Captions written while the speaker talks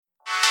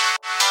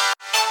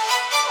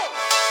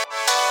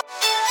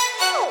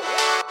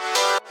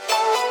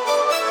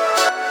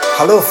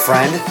Hello,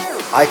 friend.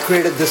 I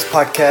created this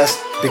podcast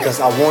because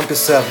I want to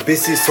serve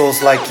busy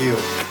souls like you,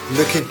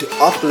 looking to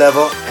up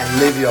level and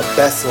live your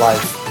best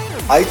life.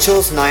 I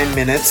chose 9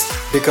 minutes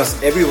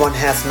because everyone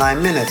has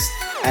 9 minutes,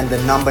 and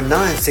the number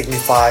 9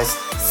 signifies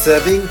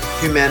serving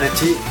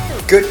humanity,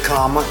 good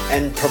karma,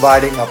 and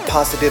providing a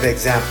positive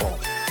example.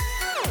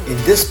 In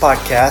this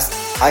podcast,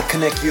 I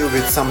connect you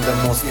with some of the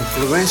most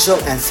influential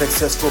and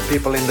successful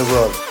people in the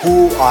world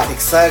who are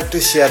excited to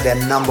share their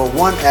number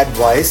one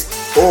advice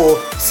or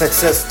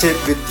success tip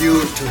with you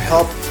to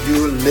help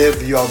you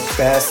live your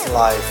best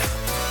life.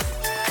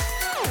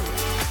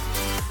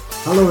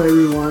 Hello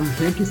everyone,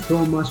 thank you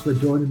so much for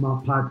joining my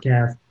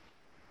podcast.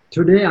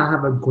 Today I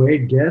have a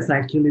great guest.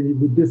 Actually,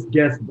 with this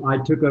guest, I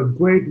took a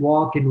great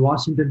walk in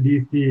Washington,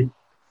 D.C.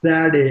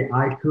 Saturday.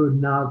 I could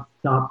not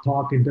stop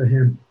talking to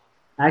him.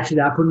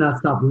 Actually, I could not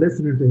stop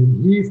listening to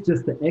him. He's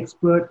just the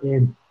expert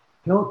in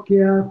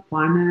healthcare,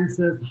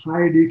 finances,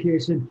 higher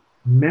education,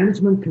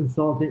 management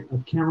consulting,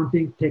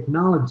 accounting,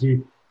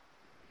 technology.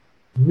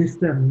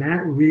 Mr.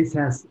 Matt Reese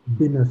has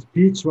been a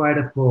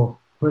speechwriter for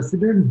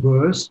President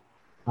Bush,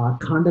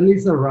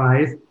 Condoleezza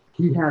Rice.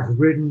 He has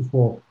written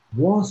for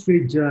Wall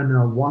Street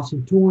Journal,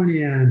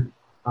 Washingtonian,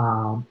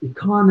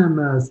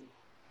 Economist,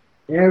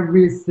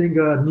 every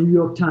single New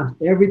York Times,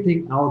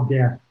 everything out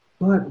there.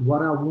 But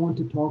what I want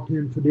to talk to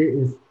him today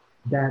is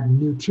that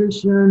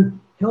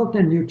nutrition, health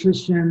and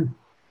nutrition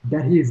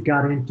that he's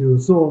got into.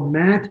 So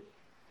Matt,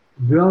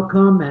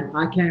 welcome, and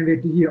I can't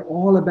wait to hear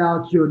all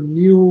about your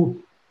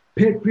new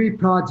Petri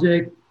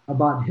project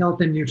about health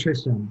and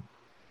nutrition.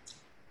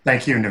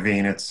 Thank you,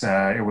 Naveen.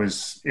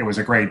 It was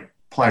a great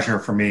pleasure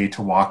for me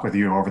to walk with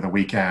you over the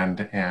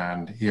weekend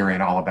and hearing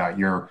all about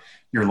your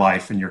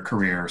life and your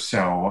career.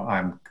 So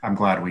I'm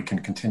glad we can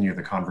continue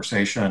the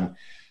conversation.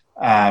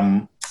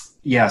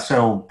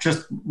 So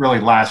just really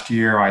last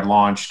year, I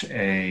launched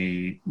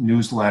a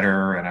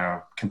newsletter and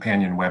a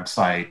companion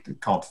website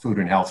called Food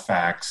and Health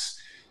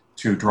Facts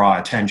to draw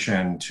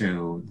attention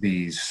to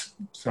these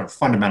sort of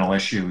fundamental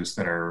issues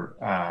that are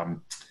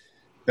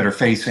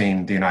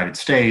facing the United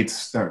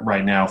States. That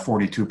right now,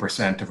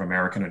 42% of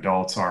American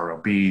adults are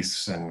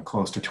obese and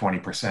close to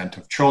 20%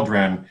 of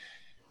children.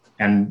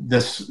 And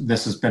this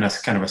has been a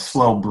kind of a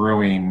slow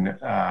brewing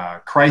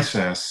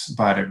crisis,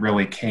 but it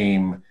really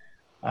came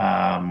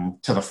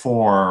to the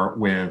fore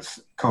with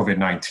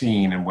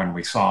COVID-19, and when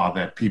we saw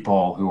that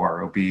people who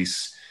are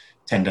obese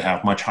tend to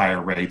have much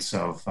higher rates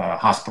of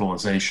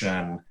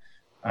hospitalization,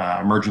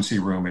 emergency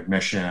room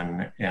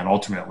admission, and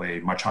ultimately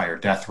much higher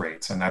death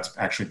rates. And that's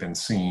actually been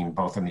seen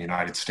both in the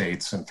United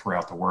States and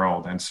throughout the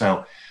world. And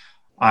so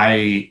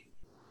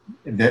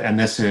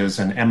this is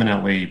an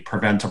eminently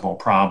preventable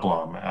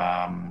problem.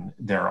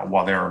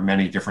 While there are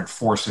many different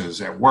forces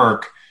at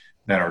work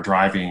that are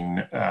driving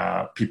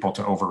people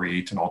to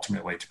overeat and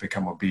ultimately to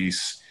become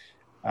obese,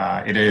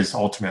 it is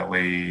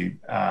ultimately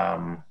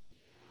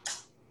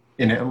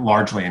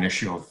largely an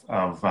issue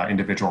of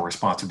individual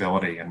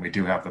responsibility, and we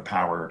do have the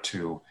power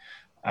to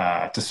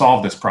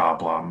solve this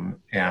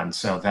problem. And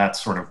so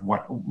that's sort of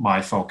what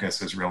my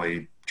focus is,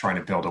 really trying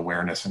to build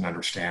awareness and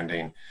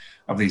understanding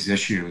of these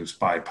issues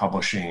by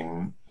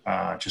publishing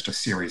just a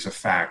series of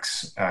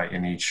facts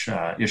in each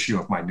issue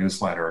of my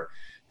newsletter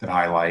that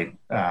highlight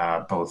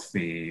both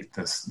the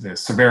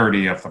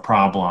severity of the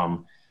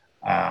problem,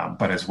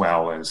 but as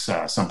well as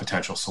some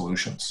potential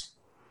solutions.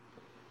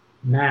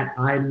 Matt,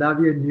 I love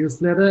your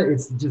newsletter.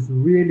 It's just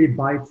really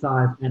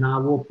bite-sized, and I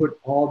will put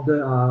all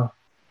the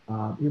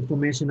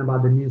information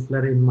about the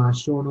newsletter in my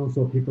show notes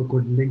so people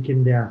could link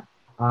in there.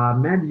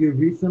 Matt, you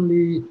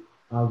recently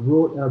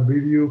wrote a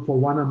review for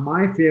one of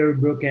my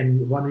favorite books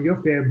and one of your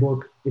favorite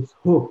books. It's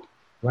Hooked,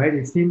 right?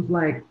 It seems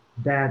like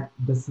that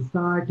the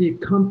society,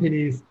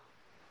 companies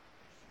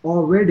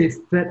already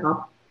set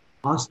up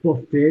us for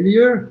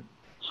failure.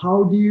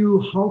 How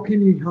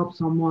can you help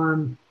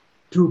someone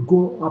to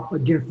go up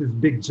against this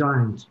big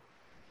giant?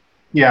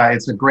 Yeah,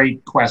 it's a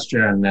great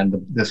question.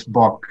 And this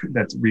book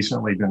that's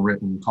recently been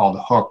written called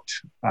Hooked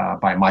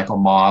by Michael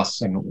Moss,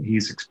 and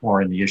he's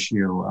exploring the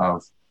issue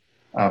of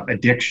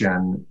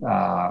addiction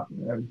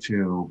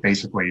to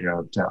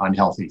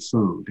unhealthy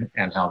food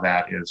and how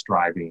that is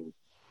driving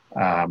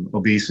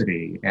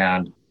obesity.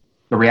 And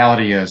the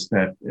reality is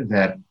that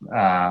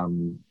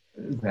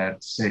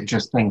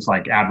just things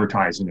like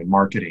advertising and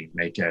marketing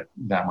make it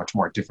that much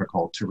more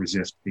difficult to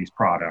resist these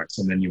products.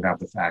 And then you have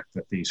the fact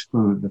that the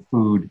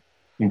food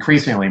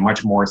increasingly,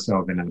 much more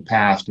so than in the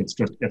past,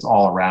 it's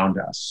all around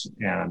us,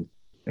 and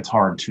it's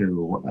hard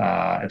to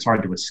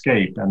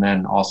escape. And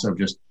then also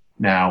just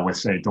now with,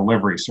 say,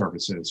 delivery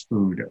services,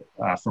 food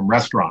from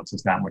restaurants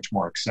is that much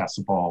more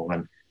accessible.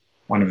 And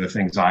one of the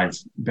things I've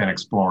been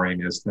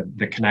exploring is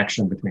the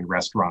connection between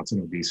restaurants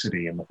and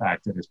obesity, and the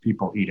fact that as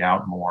people eat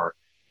out more,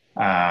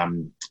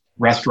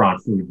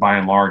 restaurant food by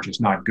and large is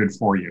not good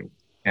for you.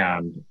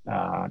 And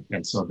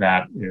so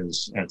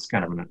it's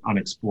kind of an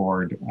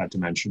unexplored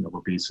dimension of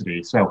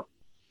obesity. So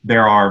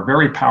there are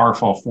very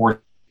powerful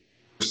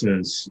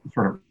forces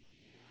sort of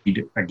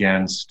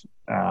against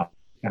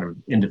kind of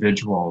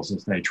individuals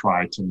as they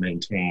try to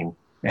maintain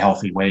a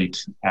healthy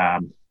weight.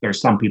 There's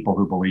some people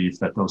who believe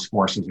that those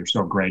forces are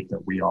so great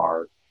that we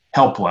are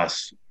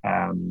helpless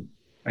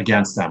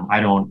against them. I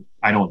don't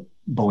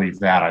believe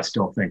that. I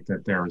still think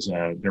that there's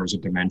a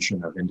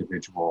dimension of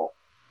individual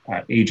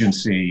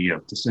agency,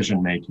 of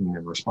decision making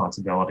and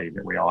responsibility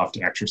that we all have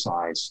to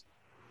exercise.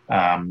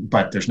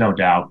 But there's no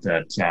doubt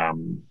that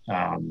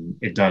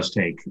it does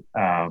take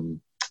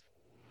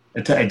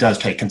it does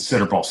take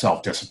considerable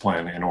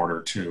self-discipline in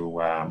order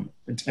to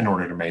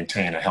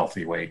maintain a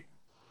healthy weight.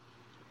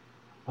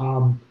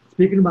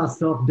 Speaking about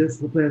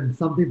self-discipline,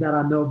 something that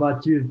I know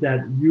about you is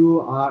that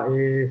you are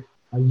a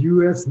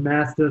U.S.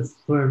 Masters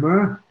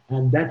swimmer,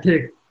 and that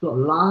takes a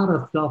lot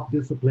of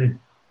self-discipline.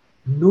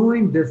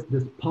 Knowing this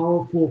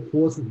powerful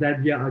forces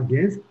that we are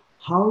against,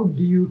 how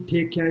do you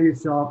take care of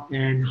yourself,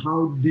 and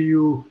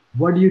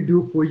what do you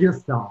do for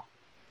yourself?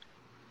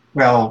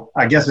 Well,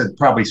 I guess it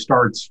probably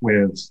starts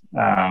with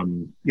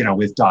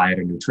with diet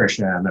and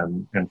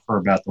nutrition, and for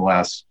about the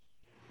last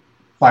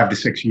 5 to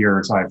 6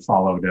 years, I've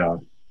followed a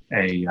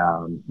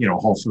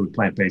whole food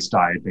plant-based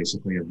diet,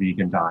 basically a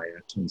vegan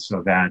diet, and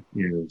so that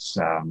is,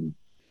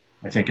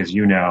 I think, as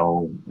you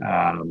know,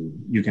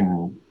 you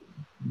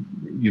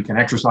can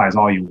exercise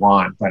all you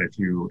want, but if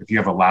you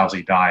have a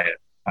lousy diet,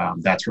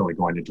 that's really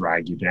going to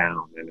drag you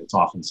down. And it's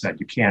often said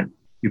you can't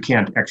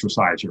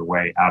exercise your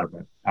way out of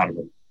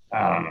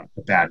a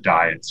bad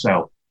diet.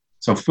 So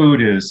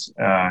food is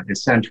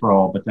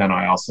central, but then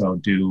I also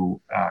do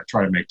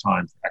try to make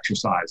time for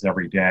exercise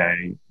every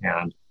day.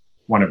 And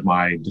one of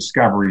my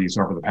discoveries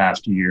over the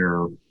past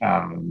year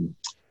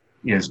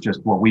is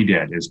just what we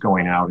did, is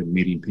going out and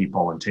meeting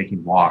people and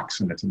taking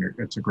walks. And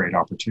it's a great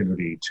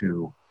opportunity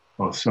to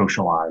both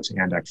socialize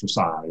and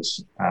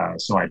exercise.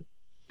 So I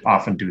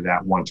often do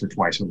that once or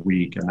twice a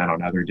week. And then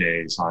on other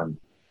days,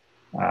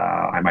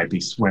 I might be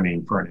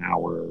swimming for an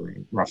hour,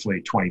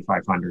 roughly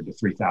 2,500 to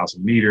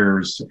 3,000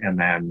 meters. And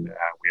then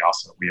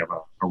we have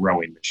a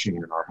rowing machine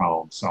in our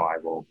home. So I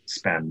will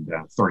spend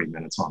 30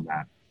 minutes on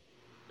that.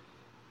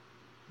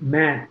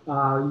 Matt,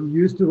 you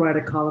used to write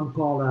a column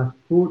called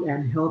Food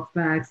and Health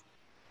Facts.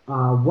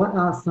 What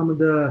are some of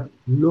the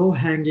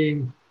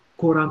low-hanging,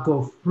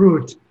 quote-unquote,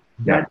 fruit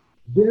that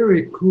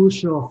very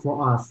crucial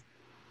for us?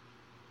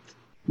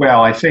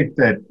 Well, I think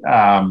that,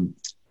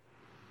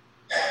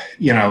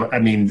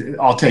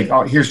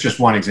 here's just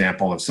one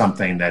example of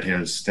something that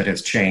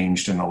has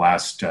changed in the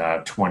last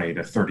 20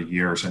 to 30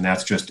 years, and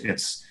that's just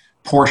its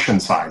portion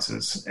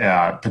sizes,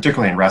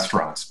 particularly in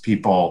restaurants.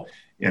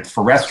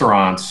 For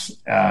restaurants,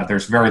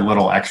 there's very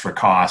little extra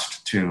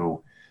cost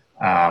to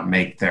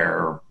make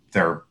their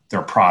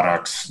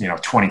products,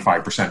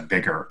 25%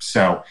 bigger.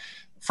 So,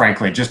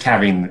 frankly, just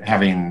having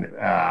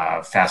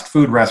fast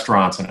food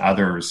restaurants and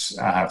others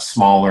have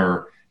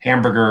smaller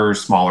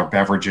hamburgers, smaller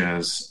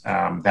beverages,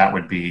 that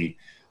would be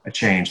a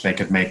change they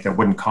could make that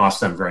wouldn't cost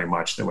them very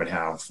much, that would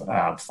have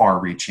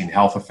far-reaching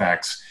health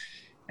effects.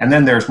 And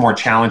then there's more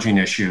challenging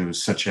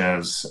issues such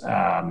as,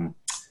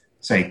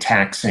 say,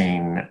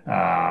 taxing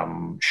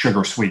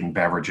sugar-sweetened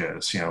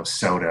beverages,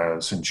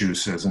 sodas and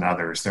juices and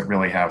others that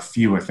really have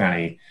few, if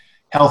any,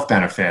 health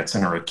benefits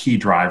and are a key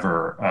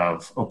driver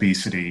of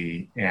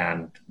obesity.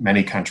 And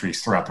many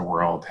countries throughout the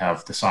world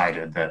have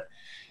decided that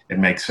it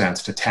makes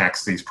sense to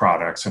tax these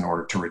products in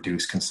order to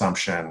reduce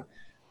consumption.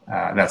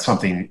 That's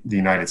something the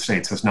United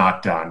States has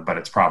not done, but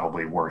it's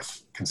probably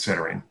worth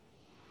considering.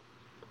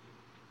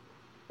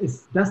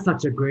 That's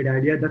such a great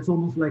idea. That's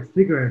almost like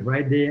cigarette,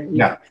 right?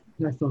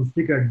 That's on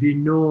cigarette. We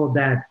know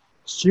that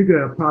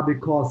sugar probably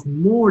causes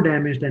more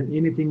damage than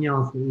anything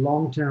else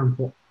long-term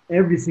for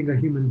every single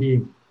human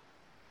being.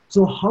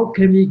 So how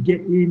can we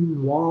get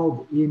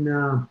involved in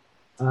a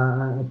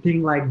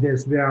thing like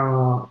this,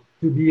 where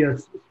to be a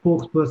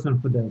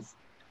spokesperson for this?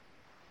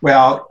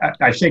 Well,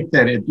 I think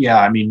that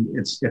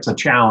it's a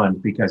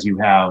challenge because you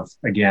have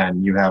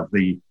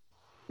the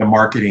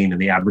marketing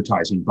and the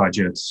advertising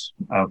budgets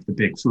of the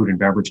big food and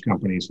beverage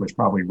companies, which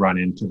probably run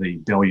into the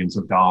billions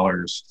of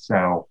dollars.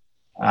 So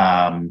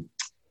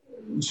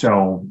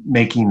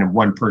making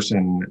one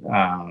person's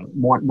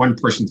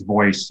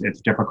voice,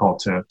 it's difficult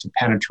to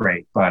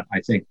penetrate, but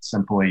I think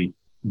simply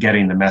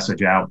getting the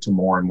message out to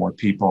more and more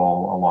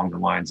people along the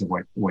lines of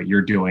what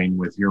you're doing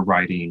with your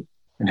writing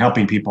and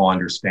helping people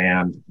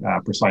understand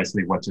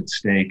precisely what's at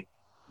stake.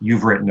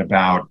 You've written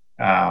about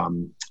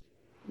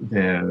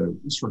the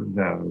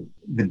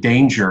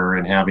danger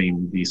in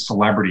having these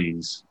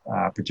celebrities,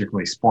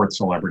 particularly sports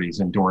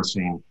celebrities,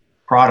 endorsing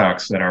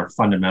products that are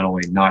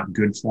fundamentally not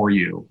good for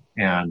you,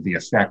 and the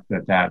effect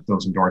that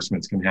those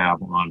endorsements can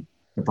have on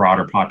the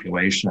broader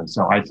population.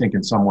 So I think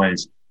in some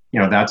ways,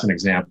 that's an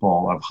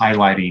example of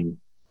highlighting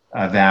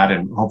that,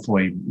 and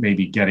hopefully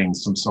maybe getting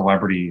some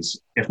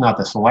celebrities, if not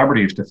the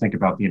celebrities, to think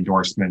about the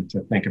endorsement, to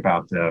think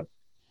about the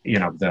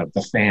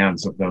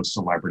fans of those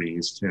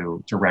celebrities,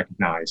 to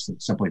recognize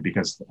that simply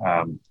because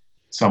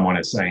someone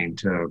is saying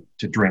to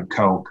drink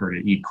Coke or to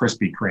eat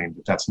Krispy Kreme,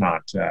 it's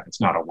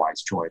not a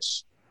wise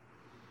choice.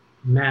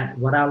 Matt,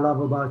 what I love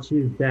about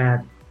you is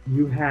that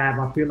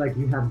I feel like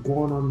you have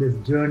gone on this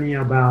journey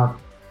about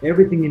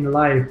everything in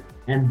life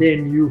and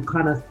then you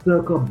kind of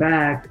circle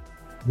back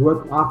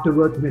after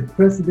working with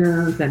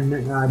presidents and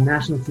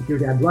national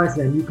security advisors,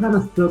 and you kind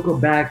of circle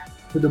back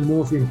to the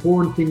most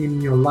important thing in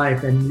your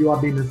life, and you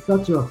are being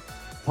such a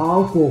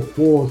powerful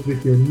force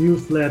with your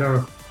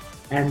newsletter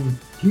and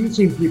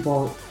teaching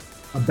people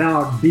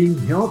about being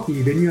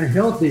healthy. When you're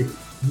healthy,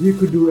 you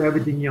could do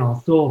everything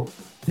else. So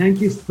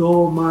thank you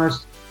so much.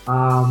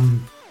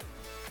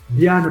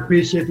 Beyond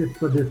appreciated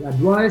for this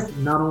advice.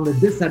 Not only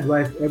this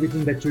advice,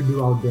 everything that you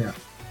do out there.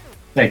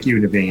 Thank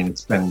you, Naveen.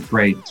 It's been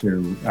great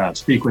to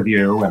speak with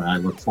you, and I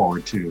look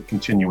forward to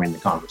continuing the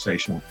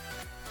conversation.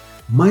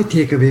 My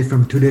takeaway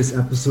from today's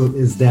episode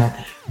is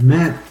that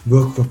Matt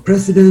worked for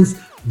presidents,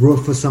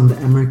 wrote for some of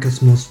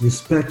America's most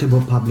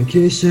respectable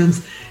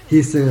publications.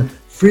 He's a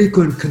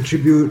frequent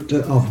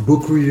contributor of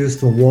book reviews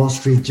for Wall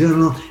Street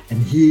Journal,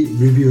 and he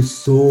reviews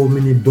so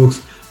many books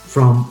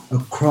from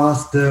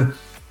across the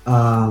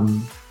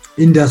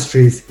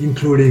industries,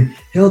 including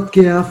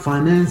healthcare,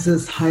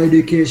 finances, higher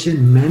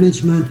education,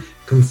 management,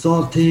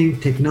 consulting,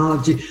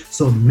 technology.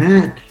 So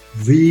Matt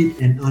read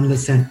and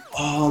understand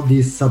all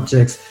these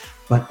subjects,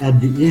 but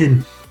at the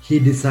end, he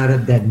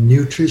decided that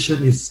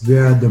nutrition is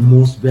where the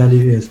most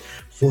value is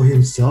for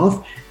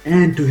himself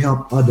and to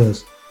help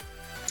others.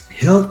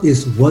 Health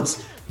is what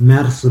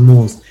matters the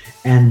most,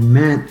 and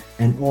Matt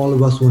and all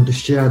of us want to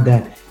share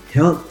that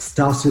health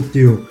starts with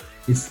you.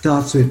 It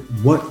starts with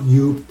what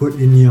you put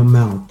in your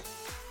mouth.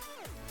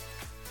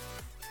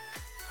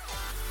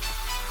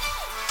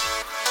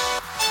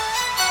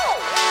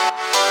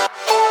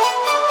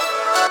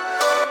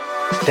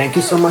 Thank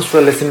you so much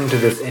for listening to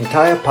this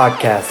entire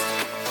podcast.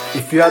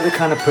 If you are the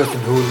kind of person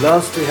who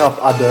loves to help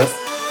others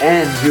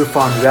and you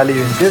found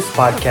value in this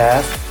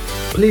podcast,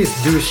 please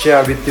do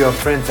share with your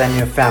friends and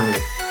your family.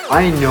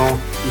 I know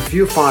if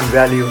you found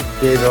value,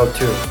 they will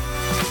too.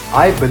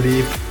 I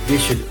believe we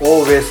should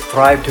always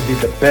strive to be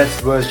the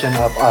best version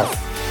of us.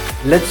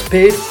 Let's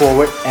pay it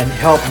forward and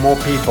help more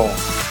people.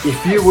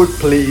 If you would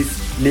please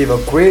leave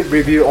a great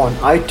review on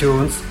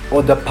iTunes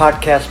or the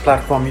podcast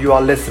platform you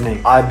are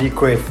listening, I'd be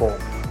grateful.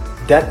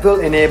 That will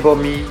enable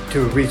me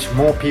to reach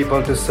more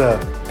people to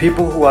serve,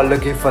 people who are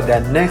looking for their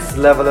next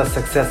level of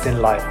success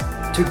in life.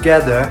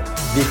 Together,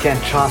 we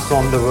can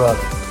transform the world.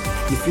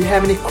 If you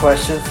have any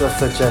questions or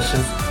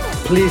suggestions,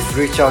 please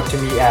reach out to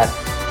me at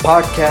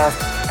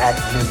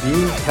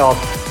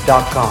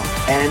podcast@naveenhealth.com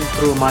and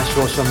through my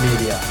social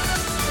media.